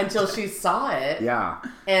neighborhood until she saw it. Yeah.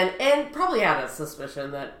 And probably had a suspicion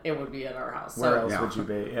that it would be at our house. Where else would you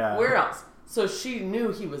be? Yeah. Where else? So she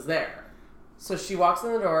knew he was there. So she walks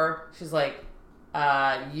in the door. She's like,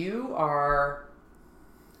 you are...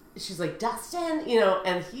 She's like, Dustin? You know,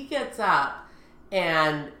 and he gets up.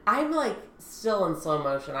 And I'm like still in slow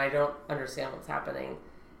motion. I don't understand what's happening.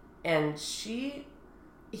 And he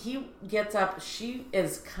gets up. She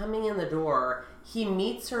is coming in the door. He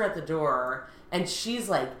meets her at the door. And she's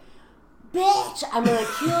like, bitch, I'm going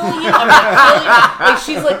to kill you. I'm going to kill you. Like,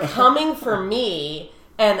 she's like coming for me.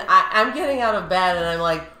 And I'm getting out of bed. And I'm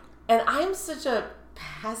like... And I'm such a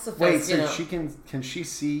pacifist. Wait, so she can she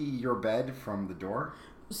see your bed from the door?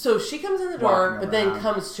 So she comes in the door, but then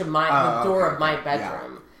comes to the door of my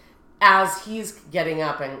bedroom as he's getting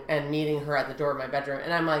up and meeting her at the door of my bedroom.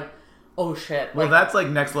 And I'm like, oh shit. Well, that's like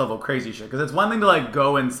next level crazy shit. Because it's one thing to like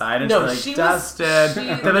go inside and like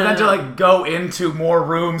Dustin, but then to like go into more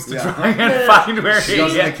rooms to try and find where he is. She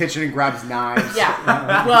goes in the kitchen and grabs knives.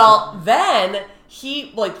 Yeah. Well, then...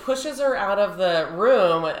 He, like, pushes her out of the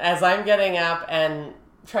room as I'm getting up and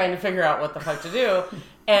trying to figure out what the fuck to do.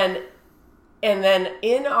 And then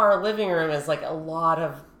in our living room is, like, a lot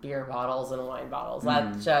of beer bottles and wine bottles.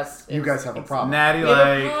 That just... You guys have a problem. Natty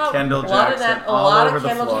Light, Kendall Jackson, a lot of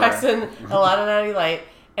Kendall Jackson, a lot of Natty Light.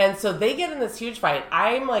 And so they get in this huge fight.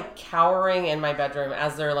 I'm, like, cowering in my bedroom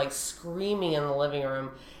as they're, like, screaming in the living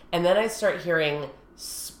room. And then I start hearing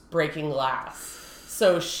breaking glass.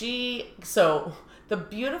 So the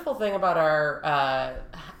beautiful thing about our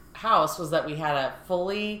house was that we had a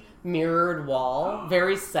fully mirrored wall,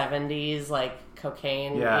 very 70s, like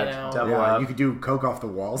cocaine, you know. Double up. You could do coke off the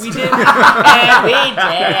walls. We did, and we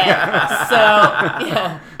did. So,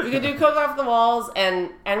 yeah, we could do coke off the walls, and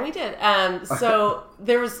we did. So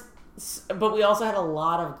there was, but we also had a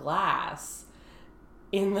lot of glass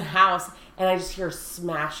in the house, and I just hear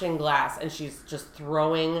smashing glass, and she's just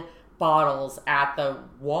throwing bottles at the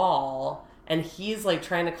wall, and he's like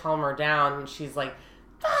trying to calm her down, and she's like,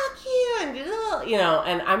 fuck you, and you know,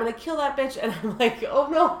 and I'm gonna kill that bitch, and I'm like, oh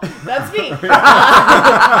no, that's me. Wait,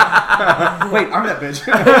 I'm that bitch.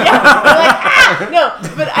 Yeah, I'm like, no,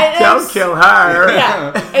 but don't kill her.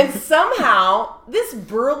 Yeah, and somehow this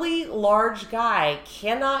burly, large guy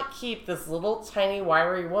cannot keep this little tiny,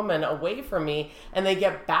 wiry woman away from me, and they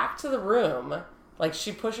get back to the room. Like,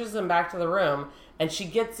 she pushes them back to the room, and she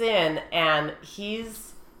gets in, and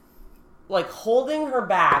he's, like, holding her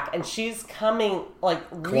back, and she's coming, like,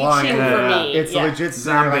 reaching for me. It's a legit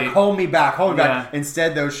scenario, like, hold me back.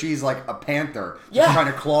 Instead, though, she's like a panther, just trying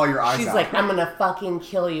to claw your eyes out. She's like, I'm gonna fucking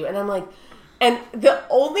kill you. And I'm like, and the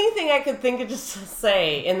only thing I could think of just to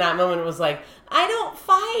say in that moment was like, I don't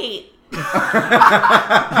fight. You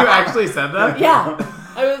actually said that? Yeah.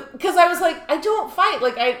 Because I was like, I don't fight.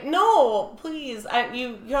 Like, no, please.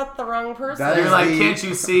 You got the wrong person. You're like, can't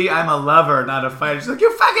you see I'm a lover, not a fighter? She's like,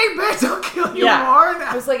 you fucking bitch, I'll kill you more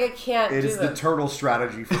now. I was like, I can't do this. It is the turtle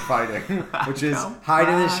strategy for fighting, which is hide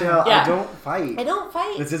in the shell. Yeah. I don't fight. I don't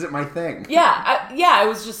fight. This isn't my thing. Yeah. I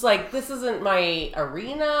was just like, this isn't my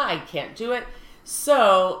arena. I can't do it.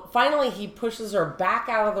 So finally he pushes her back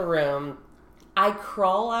out of the room. I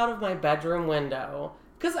crawl out of my bedroom window.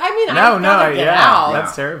 Because, I mean, I gotta get out.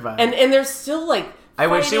 That's terrifying. And there's still, like, I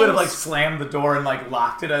wish she would have, like, slammed the door and, like,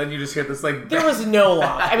 locked it, and then you just hear this, like... There was no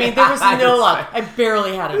lock. I mean, there was no lock. I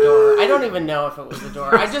barely had a door. I don't even know if it was a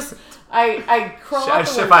door. I crawl out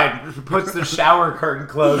the window. Puts the shower curtain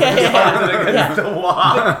closed and just holds it against the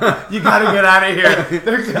wall. You gotta get out of here.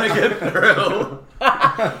 They're gonna get through.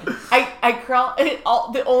 I crawl...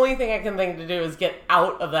 The only thing I can think to do is get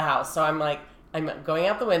out of the house. So I'm like... I'm going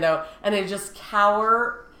out the window, and I just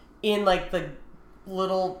cower in, like, the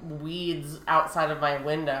little weeds outside of my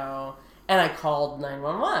window, and I called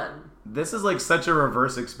 911. This is, like, such a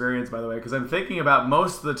reverse experience, by the way, because I'm thinking about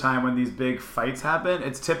most of the time when these big fights happen,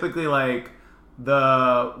 it's typically, like,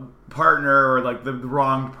 the partner or like the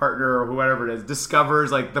wronged partner or whoever it is discovers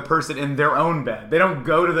like the person in their own bed. They don't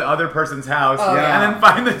go to the other person's house and then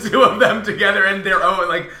find the two of them together in their own,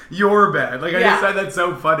 like, your bed. Like, I just said that's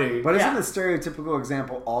so funny. But isn't the stereotypical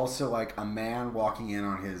example also like a man walking in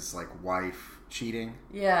on his like wife cheating?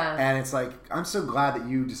 Yeah. And it's like, I'm so glad that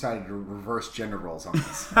you decided to reverse gender roles on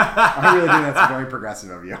this. I really think that's very progressive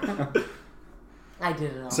of you. I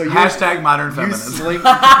did it all. So hashtag modern feminism.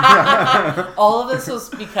 All of this was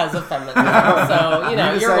because of feminism. So,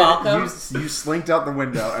 you're welcome. You slinked out the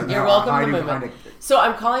window. And you're welcome to the movement. So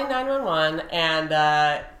I'm calling 911, and,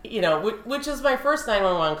 which is my first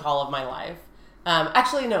 911 call of my life.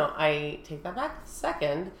 Actually, no, I take that back a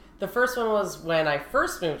second. The first one was when I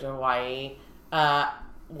first moved to Hawaii.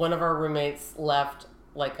 One of our roommates left,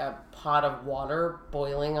 like, a pot of water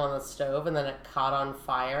boiling on the stove, and then it caught on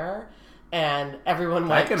fire. And everyone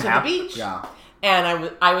went to the beach. Yeah.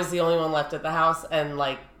 And I was the only one left at the house. And,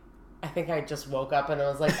 like, I think I just woke up and I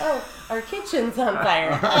was like, oh, our kitchen's on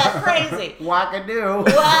fire. Crazy. Wackadoo.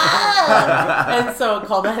 Wow. And so I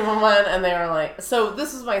called 911 and they were like, so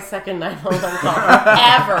this is my second 911 call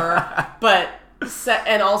ever. But,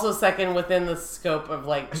 and also second within the scope of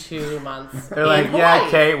like 2 months. They're like, yeah,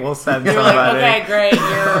 Kate, we'll send somebody. You're like, okay, great.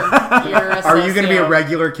 You're a Are you going to be a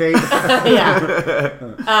regular Kate?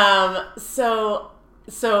 Yeah. So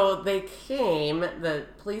they came, the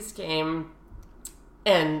police came,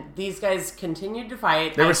 and these guys continued to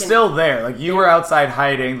fight. They were still there. Like, you were outside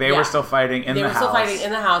hiding. They were still fighting in the house. They were still fighting in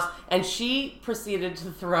the house. And she proceeded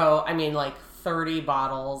to throw, 30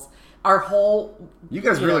 bottles. Our whole... You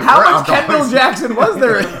guys really... How much Kendall Jackson was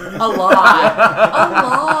there? A lot.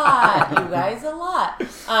 You guys, a lot.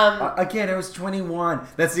 Again, I was 21.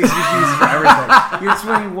 That's the excuse you use for everything. You're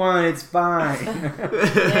 21. It's fine.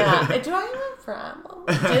 Yeah. Do I have a problem?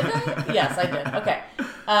 Did I? Yes, I did. Okay.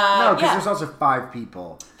 No, because there's also 5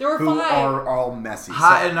 people. There were 5. Who are all messy.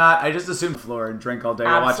 Hot and not. I just assumed floor and drink all day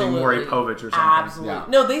while watching Maury Povich or something. Absolutely. Yeah.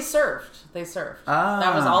 No, they surfed.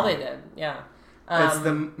 That was all they did. Yeah. It's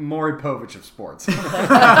the Maury Povich of sports. Surfing.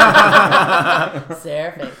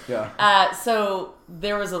 Yeah. So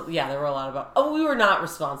there were a lot about. Oh, we were not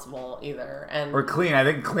responsible either, and or clean. I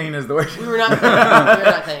think clean is the word. We were not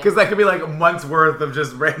clean. Because that could be like a month's worth of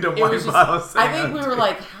just random wine bottles. I think we were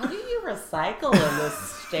like, how do you recycle in this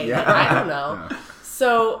state? I don't know.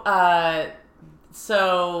 Yeah.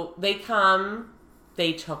 So they come.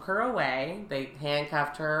 They took her away. They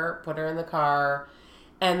handcuffed her, put her in the car,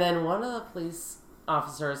 and then one of the police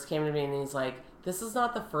officers came to me and he's like, this is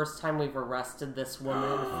not the first time we've arrested this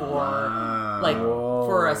woman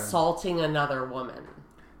for assaulting another woman.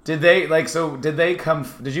 Did they come,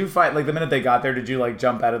 did you find, like, the minute they got there, did you, like,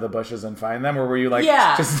 jump out of the bushes and find them? Or were you, like, you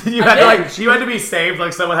had to be saved,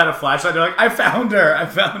 like, someone had a flashlight, they're like, I found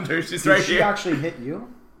her, she's right here. Did she actually hit you?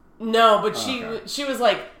 No, but she was,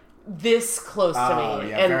 like, this close to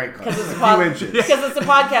me, and very close. Because it's a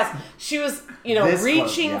podcast. She was,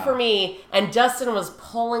 reaching for me, and Dustin was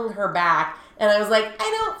pulling her back, and I was like,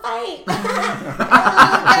 I don't fight. Get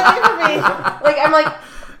away from me. Like, I'm like,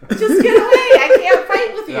 just get away. I can't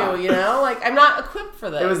fight with you. Like, I'm not equipped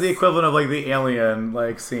for this. It was the equivalent of like the Alien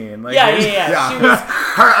like scene. Like, yeah. She was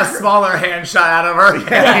a smaller hand shot out of her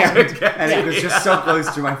hand, and it was just so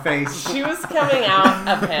close to my face. She was coming out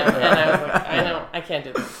of him, and I was like, I can't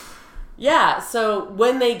do this. Yeah, so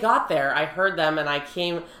when they got there, I heard them, and I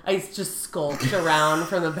just skulked around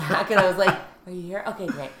from the back, and I was like, are you here? Okay,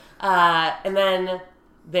 great. And then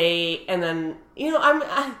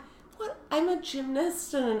I'm a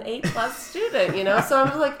gymnast and an A+ student, so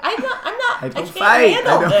I'm like, I can't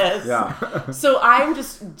handle this. Yeah. So I'm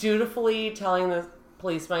just dutifully telling the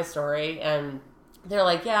police my story, and they're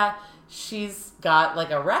like, yeah, she's got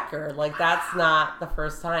like a record, like that's not the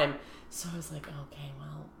first time. So I was like, okay, well.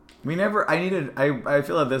 I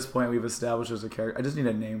feel at this point we've established as a character. I just need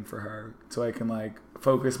a name for her so I can like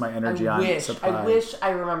focus my energy on surprise. I wish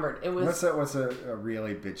I remembered. It was. What's a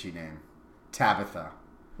really bitchy name? Tabitha.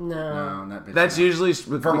 No, not bitchy. That's usually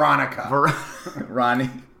Veronica.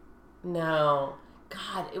 Ronnie. No,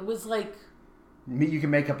 God, it was like. You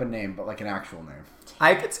can make up a name, but like an actual name.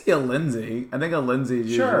 I could see a Lindsay. I think a Lindsay is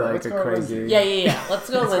usually like a crazy. Yeah. Let's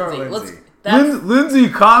go, Lindsay. Lindsay,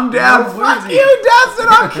 calm down. No, fuck Lindsay. You, Dustin.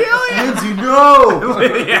 I'll kill you. Lindsay, no.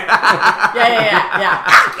 Yeah.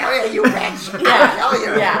 I'll kill you, you bitch. I'll kill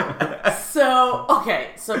you. Yeah. So,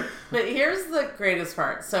 but here's the greatest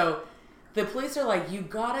part. So, the police are like, you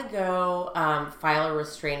gotta go file a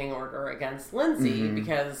restraining order against Lindsay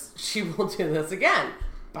because she will do this again.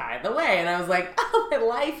 By the way, and I was like, oh, my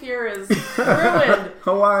life here is ruined.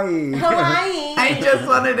 Hawaii. I I just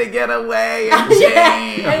wanted to get away and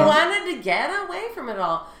change. I wanted to get away from it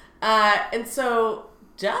all. And so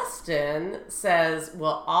Dustin says,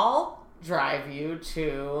 well, I'll drive you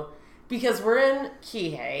to... Because we're in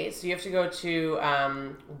Kihei, so you have to go to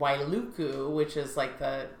Wailuku, which is like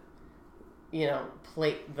the,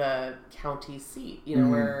 the county seat,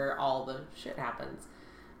 where all the shit happens.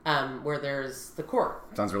 Where there's the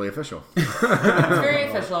court. Sounds really official. It's very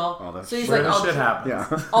official. So he's like,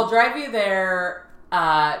 I'll drive you there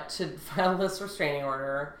to file this restraining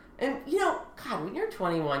order. And, God, when you're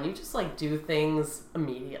 21, you just, do things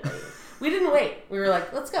immediately. We didn't wait. We were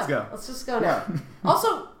like, let's go. Let's just go now.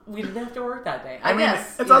 Also, we didn't have to work that day. I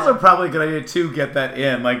guess. It's also probably a good idea to get that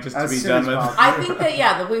in, just to be done with. I think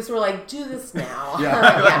that, the police were like, do this now.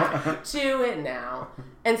 Do it now.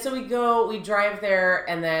 And so we drive there,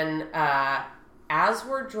 and then as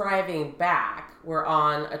we're driving back, we're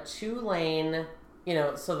on a 2-lane,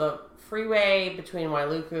 so the freeway between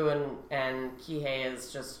Wailuku and Kihei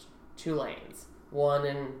is just 2 lanes, one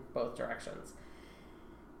in both directions.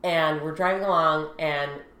 And we're driving along, and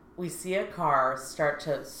we see a car start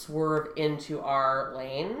to swerve into our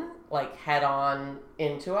lane, head on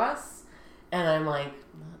into us. And I'm like,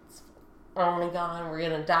 oh my God, we're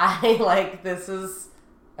going to die. This is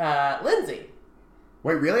Lindsay.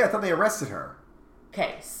 Wait, really? I thought they arrested her.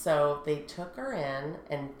 Okay, so they took her in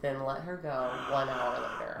and then let her go 1 hour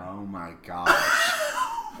later. Oh my gosh.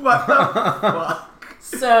 What the fuck?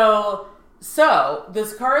 So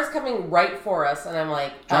this car is coming right for us, and I'm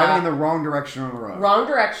like... Driving in the wrong direction on the road. Wrong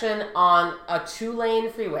direction on a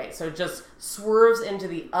 2-lane freeway. So it just swerves into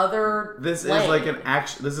the other This lane. is like an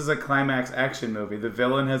action... This is a climax action movie. The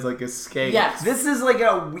villain has, escaped. Yes. This is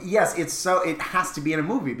Yes, it has to be in a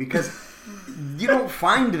movie, because... You don't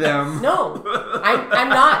find them. No, I'm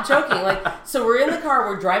not joking. So we're in the car,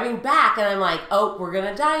 we're driving back, and I'm like, oh, we're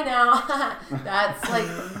gonna die now. That's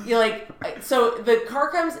so the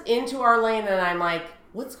car comes into our lane, and I'm like,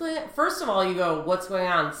 what's going on? First of all, you go, what's going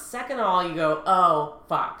on? Second of all, you go, oh,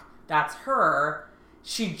 fuck, that's her.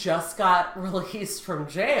 She just got released from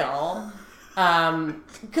jail.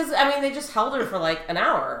 Because, they just held her for an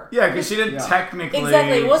hour. Yeah, because she didn't technically...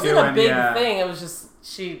 Exactly, it wasn't a big thing, it was just...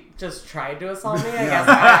 She just tried to assault me, I guess.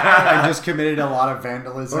 I just committed a lot a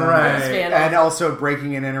vandalism. Right. And also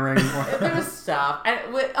breaking and entering. There was stuff.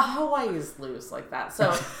 Hawaii is loose like that.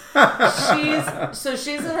 So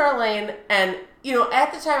she's in her lane, and,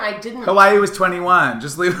 at the time I didn't... Hawaii was 21.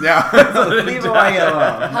 Just leave... Yeah. Leave Hawaii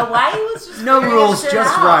alone. Hawaii was just... No rules,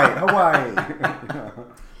 just out. right. Hawaii.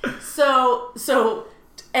 So,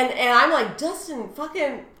 and I'm like, Dustin,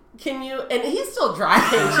 fucking... Can you... And he's still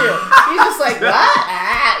driving, too. He's just like,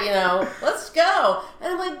 what? Let's go.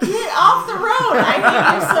 And I'm like, get off the road. I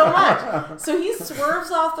hate you so much. So he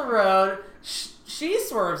swerves off the road. She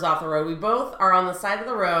swerves off the road. We both are on the side of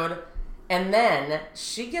the road. And then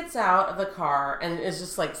she gets out of the car and is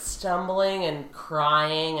just, stumbling and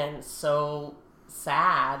crying and so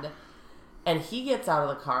sad. And he gets out of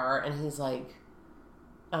the car and he's like...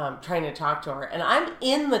 trying to talk to her, and I'm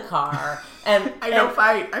in the car, and I don't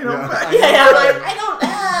fight. Yeah, I'm like, I don't,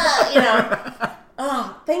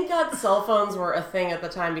 Oh, thank God cell phones were a thing at the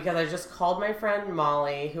time, because I just called my friend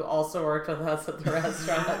Molly, who also worked with us at the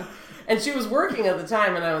restaurant, and she was working at the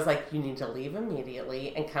time, and I was like, you need to leave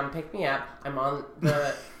immediately and come pick me up. I'm on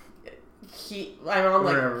the... Kealani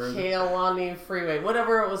Freeway,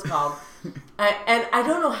 whatever it was called. And I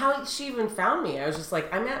don't know how she even found me. I was just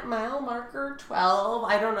like, I'm at mile marker 12.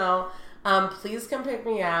 I don't know. Please come pick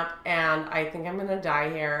me up. And I think I'm going to die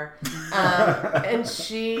here. And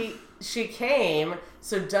she came.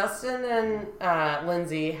 So Dustin and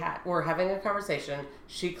Lindsay were having a conversation.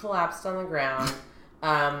 She collapsed on the ground.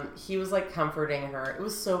 He was comforting her. It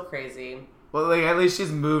was so crazy. Well, at least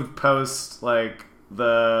she's moved post,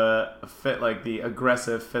 the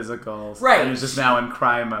aggressive physicals, right? And is just now in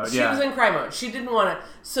cry mode. She was in cry mode. She didn't want to.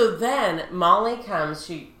 So then Molly comes.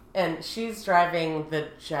 She's driving the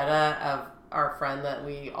Jetta of our friend that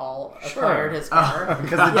we all acquired his car.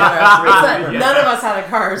 Because none of us had a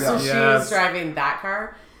car, so she was driving that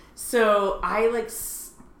car. So I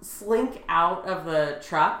slink out of the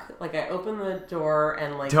truck. I open the door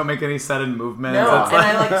and don't make any sudden movements. No, and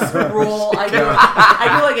I roll. I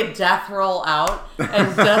do a death roll out,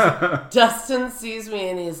 and Dustin sees me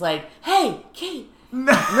and he's like, "Hey, Kate."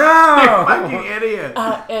 No, you fucking idiot.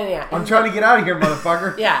 I'm trying to get out of here,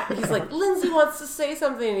 motherfucker. Yeah, he's like, Lindsay wants to say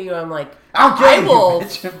something to you. I'm like, I will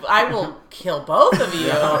kill both of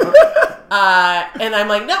you. And I'm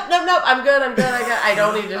like, nope, I'm good. I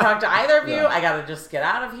don't need to talk to either of you. I gotta just get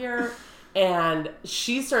out of here. And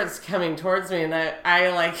she starts coming towards me, and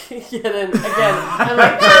I like get in again. I'm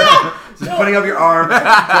like, just putting up your arms,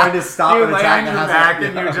 trying to stop you an lay attack. on your back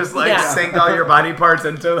and you just like sink all your body parts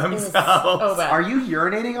into themselves. So bad. Are you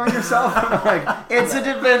urinating on yourself? Like, it's a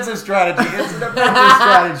defensive strategy. It's a defensive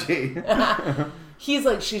strategy. He's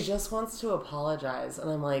like, she just wants to apologize, and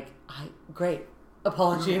I'm like, great.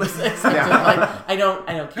 Apology accepted. Like, I don't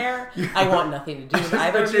care. I want nothing to do with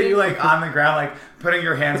either of you like on the ground, like putting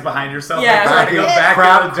your hands behind yourself, yeah, like, trying to go back.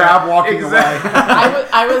 Crab walking away.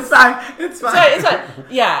 I was it's fine. It's fine.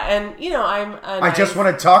 Yeah, and you know, I just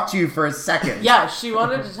want to talk to you for a second. Yeah, she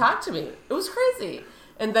wanted to talk to me. It was crazy.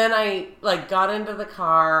 And then I like got into the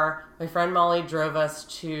car. My friend Molly drove us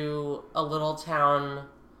to a little town.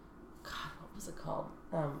 God, what was it called?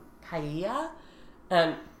 Paella,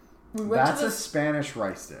 and. That's a Spanish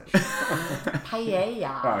rice dish. Paella.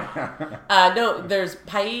 Oh, yeah. No, there's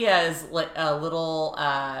Paella is like a little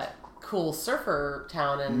cool surfer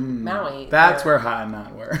town in Maui. That's where hot and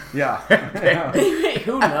not where. Yeah.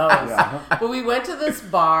 Who knows? Yeah. But we went to this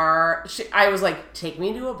bar. I was like, take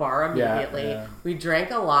me to a bar immediately. Yeah. We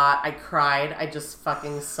drank a lot. I cried. I just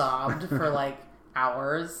fucking sobbed for like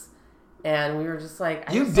hours. And we were just like,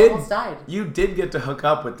 almost died. You did get to hook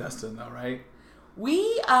up with Dustin though, right?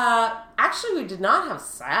 We actually we did not have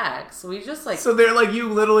sex. We just like so they're like you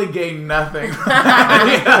literally gained nothing.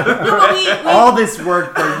 All this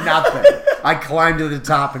work for nothing. I climbed to the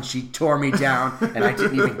top and she tore me down, and I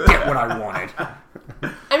didn't even get what I wanted.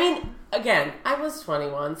 I mean, again, I was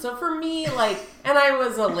 21, so for me, like, and I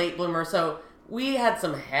was a late bloomer, so. We had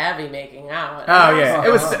some heavy making out. Oh yeah, it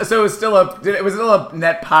was still a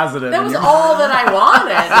net positive. That was all that I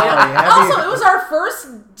wanted. You know? Also, it was our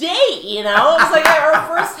first date. You know, it was like our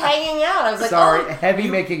first hanging out. I was like, heavy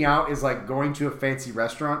making out is like going to a fancy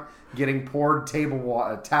restaurant, getting poured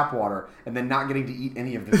tap water, and then not getting to eat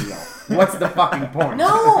any of the meal. What's the fucking point?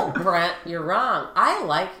 No, Brent, you're wrong. I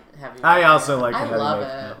like heavy. I also like. I love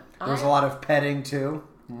it. There's a lot of petting too.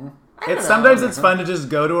 Mm-hmm. Sometimes it's fun to just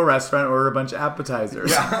go to a restaurant, order a bunch of appetizers.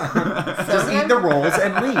 Yeah. Just eat the rolls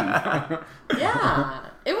and leave. Yeah.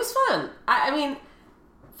 It was fun. I mean,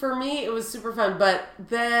 for me, it was super fun. But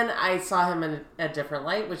then I saw him in a different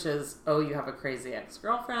light, which is, you have a crazy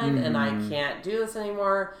ex-girlfriend, and I can't do this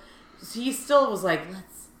anymore. So he still was like,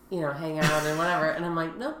 let's, hang out and whatever. And I'm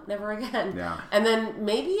like, nope, never again. Yeah. And then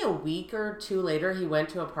maybe a week or two later, he went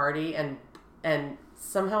to a party and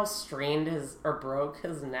somehow strained or broke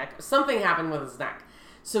his neck. Something happened with his neck.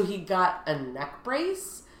 So he got a neck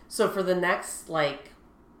brace. So for the next, 3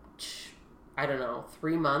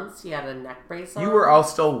 months, he had a neck brace on. You were all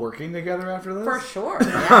still working together after this? For sure,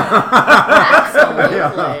 yeah.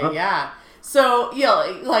 Absolutely, yeah. So,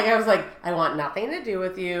 I was like, I want nothing to do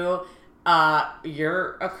with you.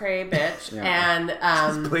 You're a cray bitch. Yeah. And,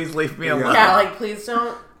 just please leave me alone. Yeah, please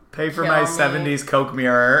don't. Pay for my 70s Coke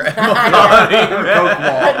mirror and Coke wall.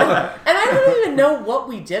 And I don't even know what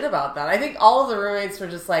we did about that. I think all of the roommates were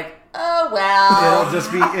just like, oh, well.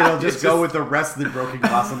 It'll just go with the rest of the broken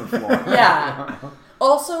glass on the floor. Yeah.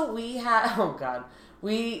 Also, we had, the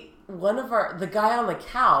guy on the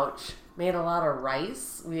couch made a lot of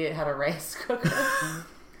rice. We had a rice cooker.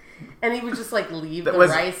 And he would just leave the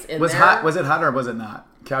rice in there. Was it hot or was it not?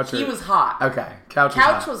 He was hot. Okay. Couch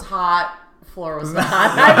was hot. Floor was not.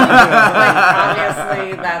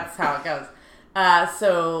 Obviously, that's how it goes.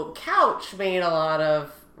 So Couch made a lot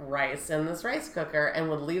of rice in this rice cooker and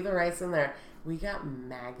would leave the rice in there. We got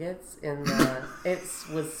maggots in the... It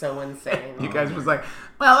was so insane. You guys was like,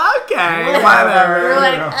 well, okay, whatever. We're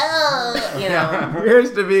like,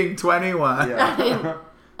 Here's to being 21. Yeah. I mean,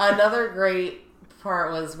 another great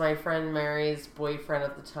part was my friend Mary's boyfriend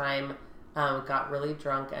at the time got really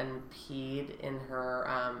drunk and peed in her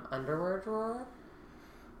underwear drawer.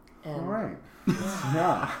 And, all right.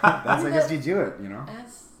 Yeah. That's, I guess you do it,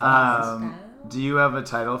 do you have a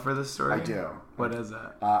title for this story? I do. What is it?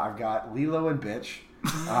 I've got Lilo and Bitch.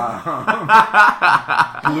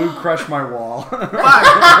 Blue Crush My Wall.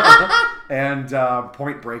 And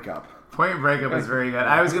Point Breakup. Point Breakup is very good.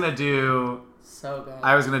 I was going to do... So good.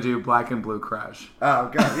 I was going to do Black and Blue Crush. Oh,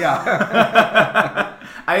 God, yeah.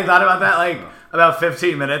 I thought about that about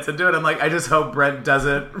 15 minutes into it. I'm like, I just hope Brent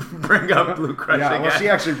doesn't bring up Blue Crush again. Well, she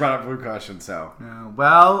actually brought up Blue Crush, and so. Yeah,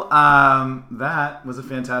 well, that was a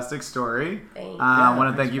fantastic story. I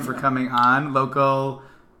want to thank you for coming on. Local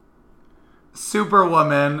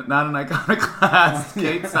superwoman, not an iconoclast,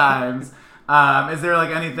 Kate Symes. Is there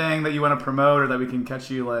anything that you want to promote or that we can catch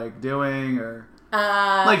you doing or...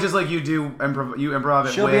 Just like you do improv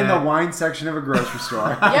it. She'll be in the wine section of a grocery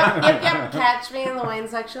store. Yep. Catch me in the wine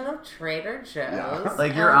section of Trader Joe's. Yeah.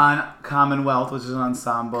 Like you're on Commonwealth, which is an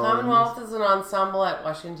ensemble. Commonwealth is an ensemble at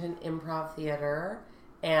Washington Improv Theater.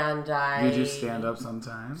 And You do stand up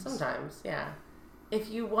sometimes? Sometimes, yeah.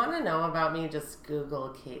 If you want to know about me, just Google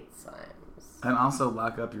Kate Symes. And also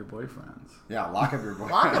lock up your boyfriends. Yeah, lock up your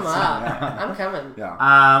boyfriends. Lock them up. Yeah. I'm coming.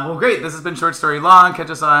 Yeah. Well, great. This has been Short Story Long.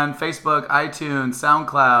 Catch us on Facebook, iTunes,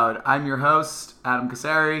 SoundCloud. I'm your host, Adam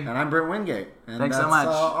Casari. And I'm Brent Wingate. And Thanks so much.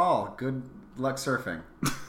 That's all. Good luck surfing.